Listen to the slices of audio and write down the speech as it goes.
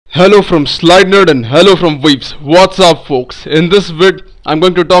Hello from slidenerd and hello from Weeps. What's up folks? In this vid I'm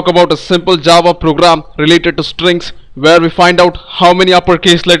going to talk about a simple Java program related to strings where we find out how many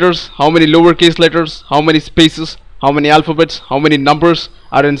uppercase letters, how many lowercase letters, how many spaces, how many alphabets, how many numbers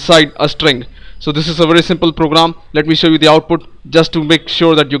are inside a string. So this is a very simple program. Let me show you the output just to make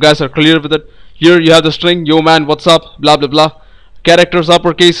sure that you guys are clear with it. Here you have the string, yo man, what's up, blah blah blah. Characters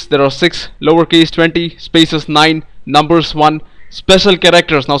uppercase, there are 6, lowercase 20, spaces 9, numbers 1. Special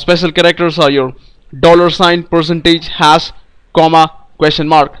characters, now special characters are your $, percentage, hash, comma, question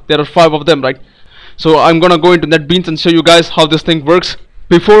mark. There are 5 of them, right? So I'm gonna go into NetBeans and show you guys how this thing works.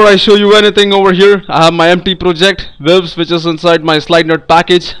 Before I show you anything over here, I have my empty project Vibs, which is inside my slidenerd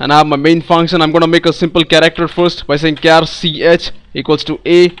package, and I have my main function. I'm gonna make a simple character first by saying char ch equals to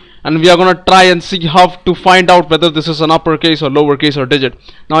a, and we are gonna try and see how to find out whether this is an uppercase or lowercase or digit.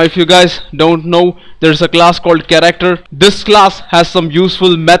 Now if you guys don't know, there's a class called character. This class has some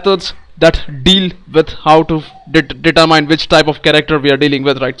useful methods that deal with how to determine which type of character we are dealing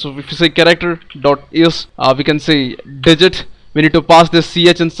with, right? So if you say character dot is, we can say digit. We need to pass this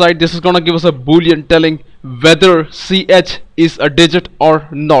ch inside. This is gonna give us a boolean telling whether ch is a digit or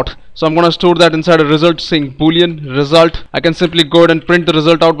not. So I'm gonna store that inside a result saying boolean result. I can simply go ahead and print the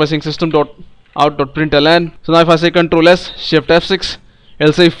result out by saying system.out.println. So now if I say Ctrl S, Shift F6,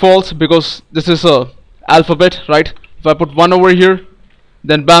 it'll say false because this is a alphabet, right? If I put 1 over here,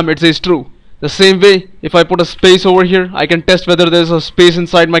 then bam, it says true. The same way, if I put a space over here, I can test whether there's a space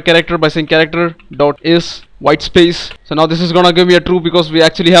inside my character by saying character dot is white space. So now this is gonna give me a true because we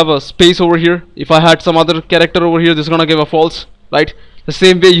actually have a space over here. If I had some other character over here, this is gonna give a false, right? The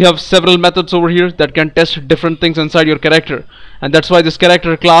same way, you have several methods over here that can test different things inside your character, and that's why this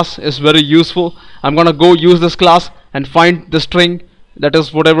character class is very useful. I'm gonna go use this class and find the string, that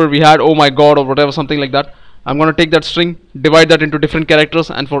is whatever we had, oh my god, or whatever, something like that. I'm gonna take that string, divide that into different characters,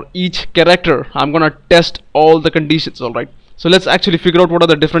 and for each character I'm gonna test all the conditions. Alright, so let's actually figure out what are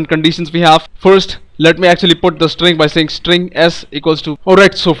the different conditions we have. First, let me actually put the string by saying string s equals to,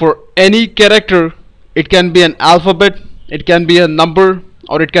 alright, so for any character, it can be an alphabet, it can be a number,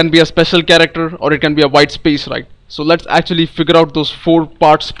 or it can be a special character, or it can be a white space, right? So let's actually figure out those 4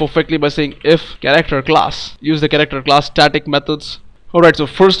 parts perfectly by saying if character class. Use the character class static methods. Alright, so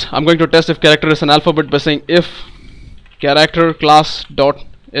first I'm going to test if character is an alphabet by saying if character class dot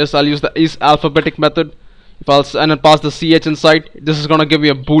is. I'll use the is alphabetic method. If I'll and then pass the ch inside, this is gonna give me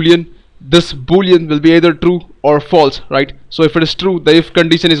a boolean. This boolean will be either true or false, right? So if it is true, the if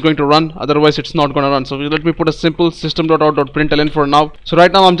condition is going to run, otherwise it's not gonna run. So let me put a simple system.out.println for now. So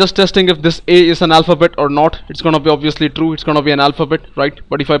right now I'm just testing if this a is an alphabet or not. It's gonna be obviously true, it's gonna be an alphabet, right?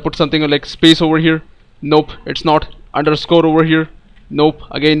 But if I put something like space over here, nope, it's not. Underscore over here, nope,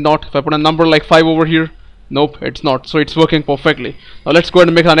 again not. If I put a number like 5 over here, nope, it's not. So it's working perfectly. Now let's go ahead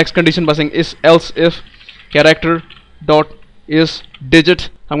and make our next condition by saying is else if character dot is digit.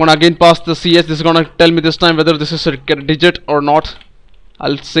 I'm gonna again pass the ch. This is gonna tell me this time whether this is a digit or not.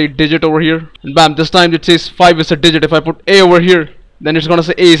 I'll say digit over here, and bam, this time it says 5 is a digit. If I put a over here, then it's gonna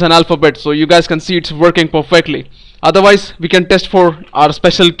say a is an alphabet. So you guys can see it's working perfectly. Otherwise we can test for our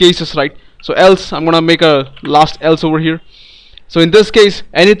special cases, right? So else, I'm gonna make a last else over here. So in this case,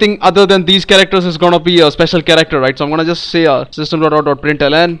 anything other than these characters is gonna be a special character, right? So I'm gonna just say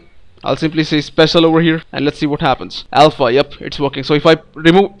system.out.println. I'll simply say special over here, and let's see what happens. Alpha, yep, it's working. So if I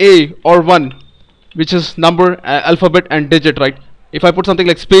remove a or 1, which is number, alphabet and digit, right? If I put something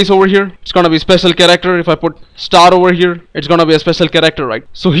like space over here, it's gonna be special character. If I put star over here, it's gonna be a special character, right?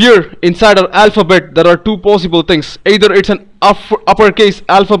 So here inside our alphabet, there are 2 possible things. Either it's an uppercase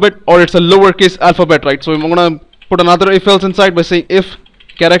alphabet or it's a lowercase alphabet, right? So I'm gonna put another if else inside by saying if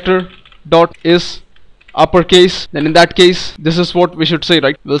character dot is uppercase. Then in that case, this is what we should say,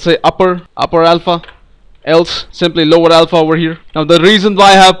 right? We'll say upper alpha, else simply lower alpha over here. Now the reason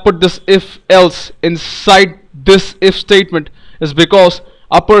why I have put this if else inside this if statement is because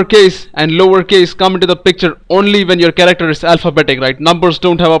uppercase and lowercase come into the picture only when your character is alphabetic, right? Numbers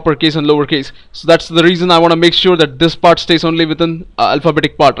don't have uppercase and lowercase. So that's the reason I want to make sure that this part stays only within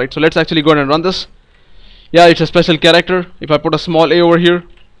alphabetic part, right? So let's actually go ahead and run this. Yeah, it's a special character. If I put a small a over here,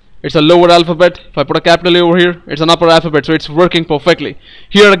 it's a lower alphabet. If I put a capital A over here, it's an upper alphabet. So it's working perfectly.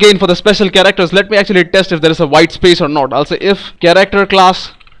 Here again, for the special characters, let me actually test if there is a white space or not. I'll say if character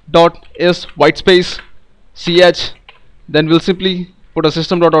class dot is white space ch, then we'll simply put a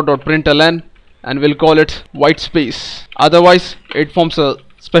system.out.println and we'll call it white space. Otherwise it forms a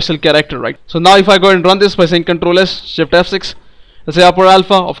special character, right? So now if I go and run this by saying Ctrl S, Shift F6, let's say upper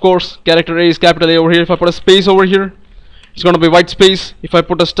alpha, of course character A is capital A over here. If I put a space over here, it's going to be white space. If I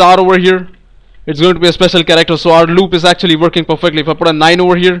put a star over here, it's going to be a special character. So our loop is actually working perfectly. If I put a 9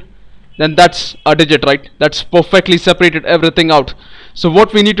 over here, then that's a digit, right? That's perfectly separated everything out. So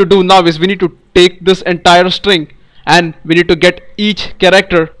what we need to do now is we need to take this entire string and we need to get each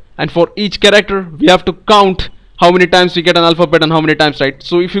character, and for each character we have to count how many times we get an alphabet and how many times, right?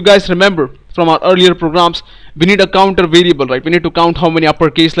 So if you guys remember from our earlier programs, we need a counter variable, right? We need to count how many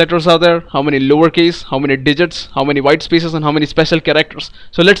uppercase letters are there, how many lowercase, how many digits, how many white spaces, and how many special characters.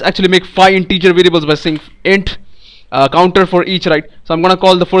 So let's actually make 5 integer variables by saying int counter for each, right? So I'm gonna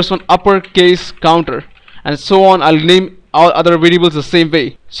call the first one uppercase counter, and so on. I'll name all other variables the same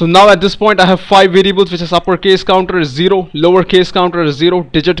way. So now at this point I have 5 variables, which is uppercase counter is 0, lowercase counter is 0,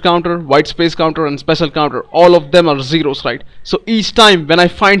 digit counter, white space counter, and special counter. All of them are zeros, right? So each time when I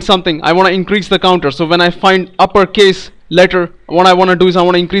find something, I want to increase the counter. So when I find uppercase letter, what I want to do is I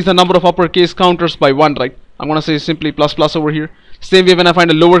want to increase the number of uppercase counters by 1, right? I'm going to say simply plus plus over here. Same way when I find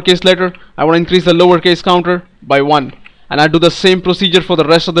a lowercase letter, I want to increase the lowercase counter by 1. And I do the same procedure for the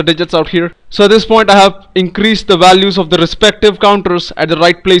rest of the digits out here. So at this point I have increased the values of the respective counters at the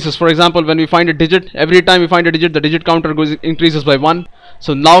right places. For example, when we find a digit, every time we find a digit, the digit counter increases by 1.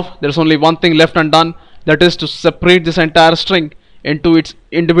 So now there's only one thing left undone, that is to separate this entire string into its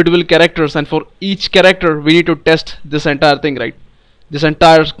individual characters, and for each character we need to test this entire thing, right? This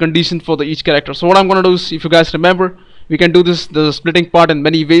entire condition for the each character. So what I'm going to do is, if you guys remember, we can do this, the splitting part, in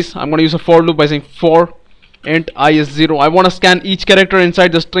many ways. I'm going to use a for loop by saying for int I is 0. I want to scan each character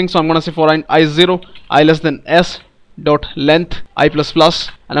inside the string, so I'm going to say for I is 0, I less than s dot length I plus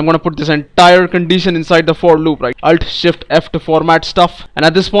plus, and I'm going to put this entire condition inside the for loop, right? Alt shift F to format stuff, and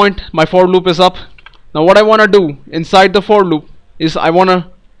at this point my for loop is up. Now what I want to do inside the for loop is I want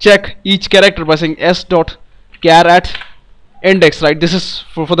to check each character by saying s dot char at index, right? This is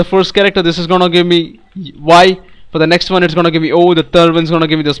for the first character, this is going to give me y. For the next one it's going to give me O, the third one is going to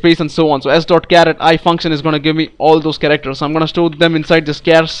give me the space, and so on. So s.char at I function is going to give me all those characters. So I'm going to store them inside this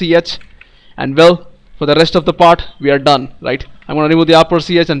char ch, and well, for the rest of the part we are done, right? I'm going to remove the upper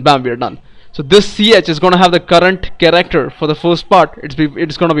ch and bam, we are done. So this ch is going to have the current character for the first part. It's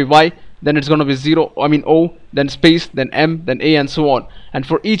going to be y, then it's going to be 0, I mean O, then space, then M, then A, and so on. And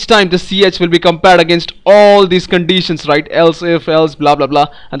for each time this ch will be compared against all these conditions, right? Else, if, else, blah blah blah,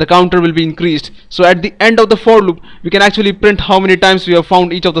 and the counter will be increased. So at the end of the for loop we can actually print how many times we have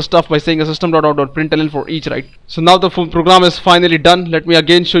found each of the stuff by saying a system.out.println for each, right? So now the program is finally done. Let me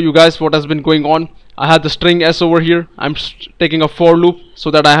again show you guys what has been going on. I have the string s over here. I'm taking a for loop so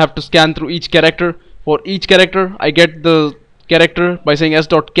that I have to scan through each character. For each character I get the character by saying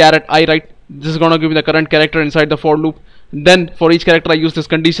s.char at I, right? This is going to give me the current character inside the for loop. And then for each character I use this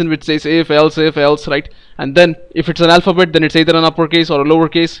condition which says if, else, right? And then if it's an alphabet, then it's either an uppercase or a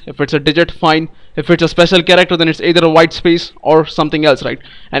lowercase. If it's a digit, fine. If it's a special character, then it's either a white space or something else, right?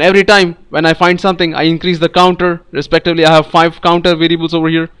 And every time when I find something, I increase the counter. Respectively, I have 5 counter variables over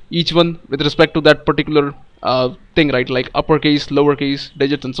here, each one with respect to that particular thing, right? Like uppercase, lowercase,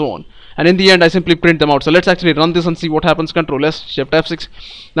 digits, and so on. And in the end I simply print them out. So let's actually run this and see what happens. Control S, shift F6.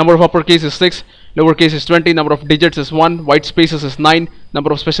 Number of uppercase is 6, lowercase is 20, number of digits is 1, white spaces is 9,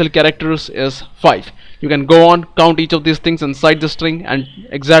 number of special characters is 5. You can go on, count each of these things inside the string, and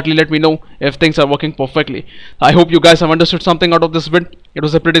exactly let me know if things are working perfectly. I hope you guys have understood something out of this vid. It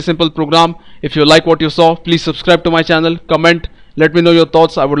was a pretty simple program. If you like what you saw, please subscribe to my channel, comment, let me know your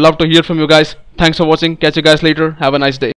thoughts. I would love to hear from you guys. Thanks for watching. Catch you guys later. Have a nice day.